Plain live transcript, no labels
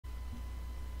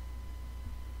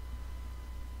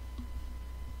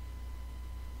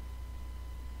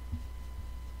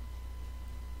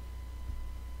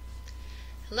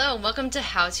Hello, and welcome to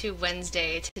How To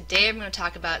Wednesday. Today I'm going to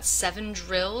talk about 7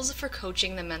 drills for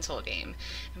coaching the mental game.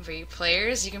 And for you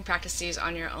players, you can practice these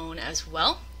on your own as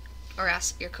well, or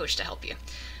ask your coach to help you.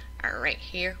 Alright,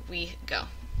 here we go.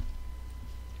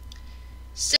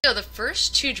 So the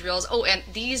first 2 drills, and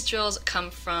these drills come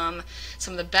from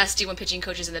some of the best D1 pitching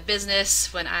coaches in the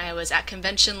business. When I was at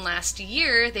convention last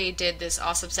year, they did this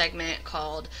awesome segment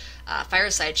called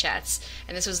Fireside Chats,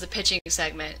 and this was the pitching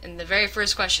segment. And the very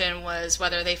first question was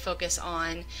whether they focus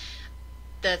on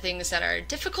the things that are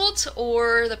difficult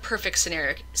or the perfect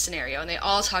scenario. And they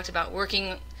all talked about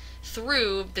working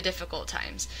through the difficult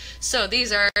times. So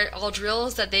these are all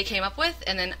drills that they came up with,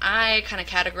 and then I kind of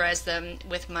categorized them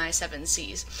with my 7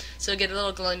 C's. So get a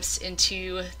little glimpse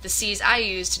into the C's I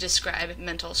use to describe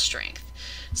mental strength.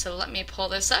 So let me pull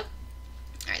this up.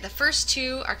 Alright, the first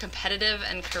 2 are competitive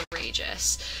and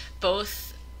courageous,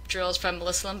 both drills from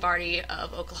Melissa Lombardi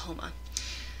of Oklahoma.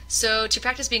 So to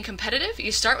practice being competitive,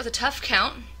 you start with a tough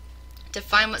count,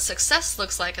 define what success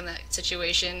looks like in that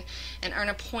situation, and earn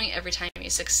a point every time you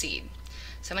succeed.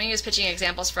 So I'm going to use pitching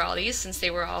examples for all these since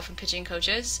they were all from pitching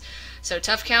coaches. So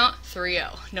tough count,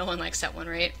 3-0. No one likes that one,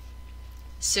 right?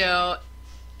 So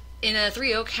in a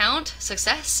 3-0 count,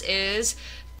 success is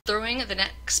throwing the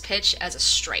next pitch as a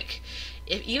strike.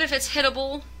 Even if it's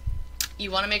hittable,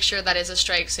 you want to make sure that is a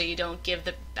strike so you don't give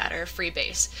the batter free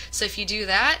base. So if you do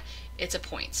that, it's a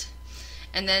point.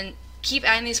 And then keep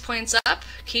adding these points up,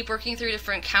 keep working through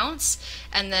different counts,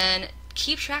 and then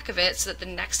keep track of it so that the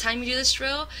next time you do this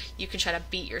drill, you can try to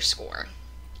beat your score.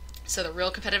 So the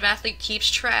real competitive athlete keeps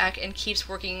track and keeps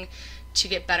working to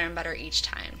get better and better each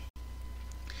time.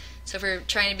 So if you're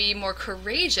trying to be more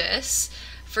courageous,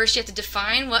 first you have to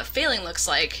define what failing looks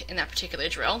like in that particular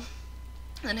drill,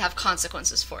 and then have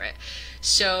consequences for it.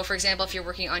 So for example, if you're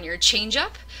working on your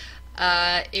changeup,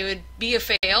 it would be a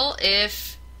fail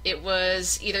if it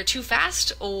was either too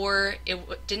fast or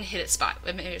it didn't hit its spot.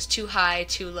 Maybe it was too high,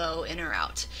 too low, in or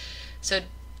out. So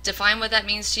define what that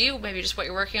means to you, maybe just what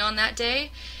you're working on that day,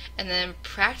 and then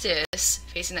practice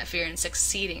facing that fear and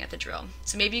succeeding at the drill.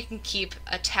 So maybe you can keep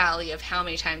a tally of how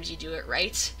many times you do it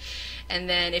right, and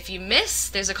then if you miss,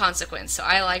 there's a consequence. So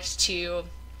I liked to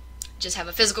just have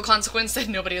a physical consequence that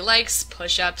nobody likes,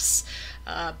 push-ups,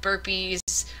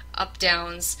 burpees,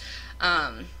 up-downs.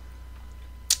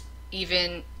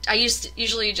 Even I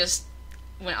usually just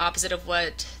went opposite of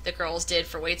what the girls did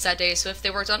for weights that day. So if they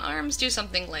worked on arms, do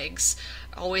something legs.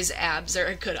 Always abs are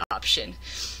a good option.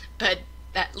 But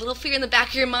that little fear in the back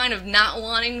of your mind of not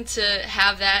wanting to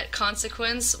have that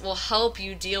consequence will help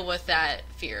you deal with that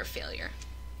fear of failure.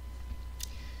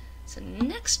 So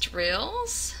next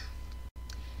drills,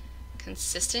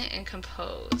 consistent and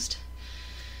composed.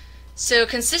 So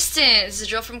consistent is a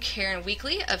drill from Karen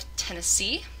Weekly of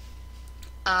Tennessee.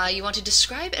 You want to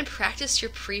describe and practice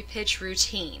your pre-pitch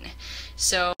routine.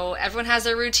 So everyone has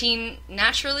their routine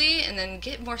naturally, and then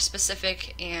get more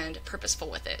specific and purposeful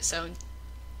with it. So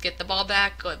get the ball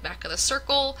back, go back of the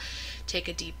circle, take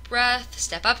a deep breath,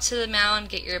 step up to the mound,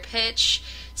 get your pitch,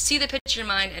 see the pitch in your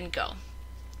mind, and go.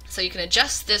 So you can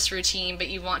adjust this routine, but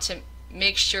you want to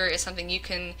make sure it's something you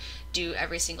can do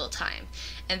every single time.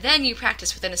 And then you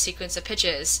practice within a sequence of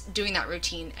pitches, doing that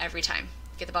routine every time.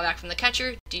 Get the ball back from the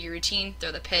catcher, do your routine,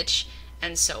 throw the pitch,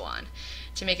 and so on.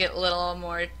 To make it a little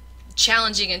more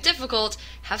challenging and difficult,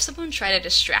 have someone try to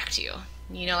distract you.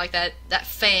 You know, like that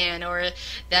fan or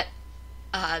that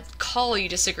call you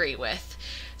disagree with.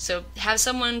 So have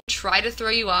someone try to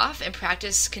throw you off and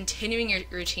practice continuing your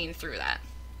routine through that.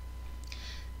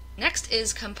 Next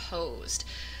is composed.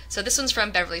 So this one's from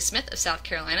Beverly Smith of South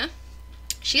Carolina.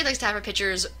 She likes to have her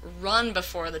pitchers run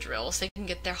before the drill so they can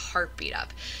get their heartbeat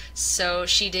up. So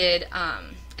she did, I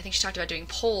think she talked about doing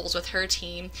poles with her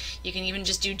team. You can even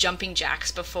just do jumping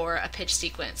jacks before a pitch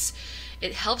sequence.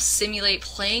 It helps simulate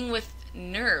playing with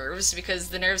nerves because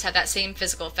the nerves have that same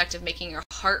physical effect of making your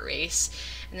heart race.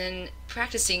 And then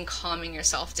practicing calming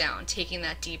yourself down, taking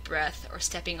that deep breath or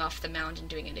stepping off the mound and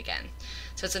doing it again.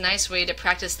 So it's a nice way to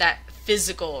practice that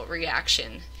physical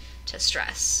reaction to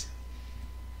stress.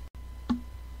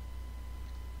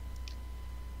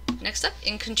 Next up,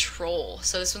 in control.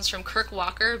 So this one's from Kirk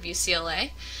Walker of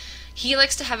UCLA. He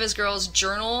likes to have his girls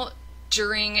journal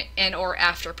during and or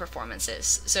after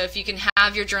performances. So if you can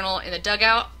have your journal in the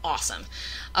dugout, awesome.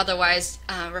 Otherwise,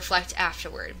 reflect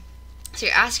afterward. So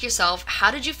you ask yourself,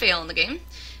 how did you fail in the game?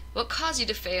 What caused you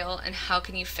to fail, and how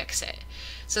can you fix it?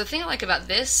 So the thing I like about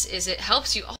this is it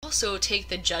helps you also take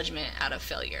the judgment out of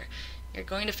failure. You're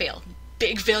going to fail.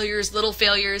 Big failures, little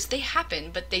failures, they happen,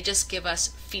 but they just give us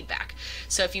feedback.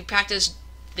 So if you practice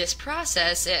this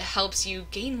process, it helps you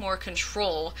gain more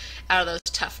control out of those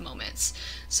tough moments.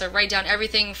 So write down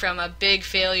everything from a big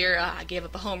failure, I gave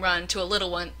up a home run, to a little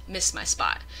one, missed my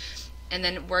spot. And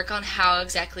then work on how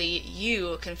exactly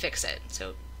you can fix it.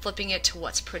 So flipping it to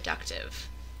what's productive.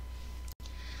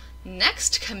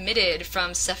 Next, Committed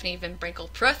from Stephanie Van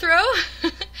Brinkle-Prothero.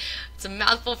 It's a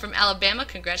mouthful from Alabama.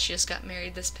 Congrats, she just got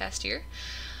married this past year.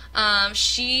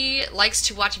 She likes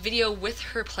to watch video with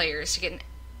her players to get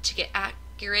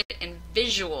accurate and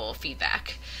visual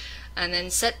feedback. And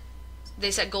then they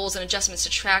set goals and adjustments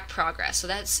to track progress. So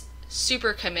that's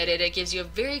super committed. It gives you a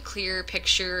very clear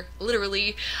picture,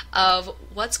 literally, of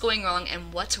what's going wrong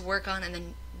and what to work on, and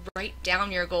then write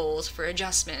down your goals for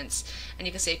adjustments, and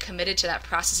you can say committed to that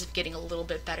process of getting a little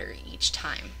bit better each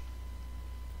time.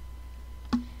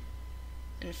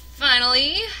 And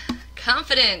finally,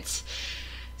 confident.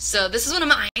 So this is one of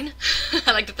mine.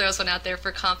 I like to throw this one out there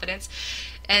for confidence,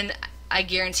 and I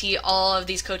guarantee all of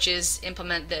these coaches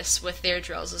implement this with their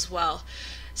drills as well.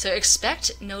 So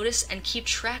expect, notice, and keep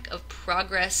track of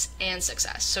progress and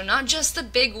success. So not just the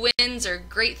big wins or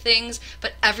great things,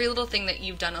 but every little thing that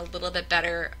you've done a little bit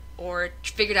better or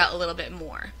figured out a little bit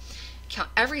more.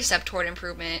 Count every step toward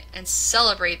improvement and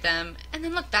celebrate them, and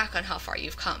then look back on how far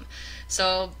you've come.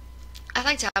 So I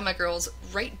like to have my girls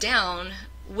write down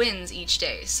wins each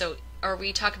day. Or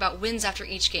we talk about wins after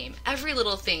each game. Every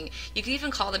little thing. You can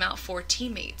even call them out for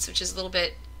teammates, which is a little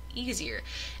bit easier.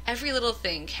 Every little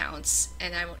thing counts,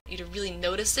 and I want you to really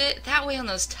notice it. That way on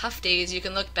those tough days you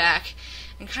can look back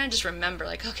and kind of just remember,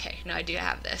 like, okay, no, I do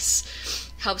have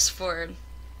this. Helps for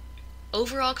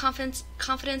overall confidence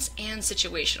and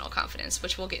situational confidence,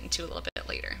 which we'll get into a little bit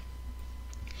later.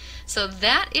 So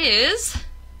that is,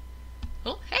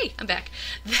 oh, hey, I'm back.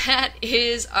 That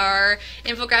is our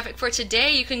infographic for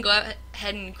today. You can go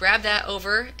ahead and grab that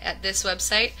over at this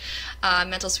website,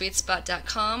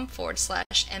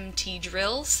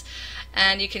 mentalsweetspot.com/mtdrills,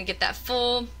 and you can get that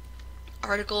full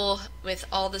article with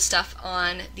all the stuff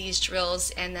on these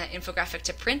drills and that infographic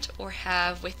to print or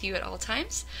have with you at all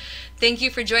times. Thank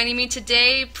you for joining me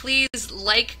today. Please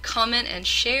like, comment, and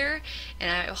share,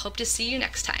 and I hope to see you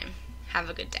next time. Have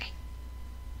a good day.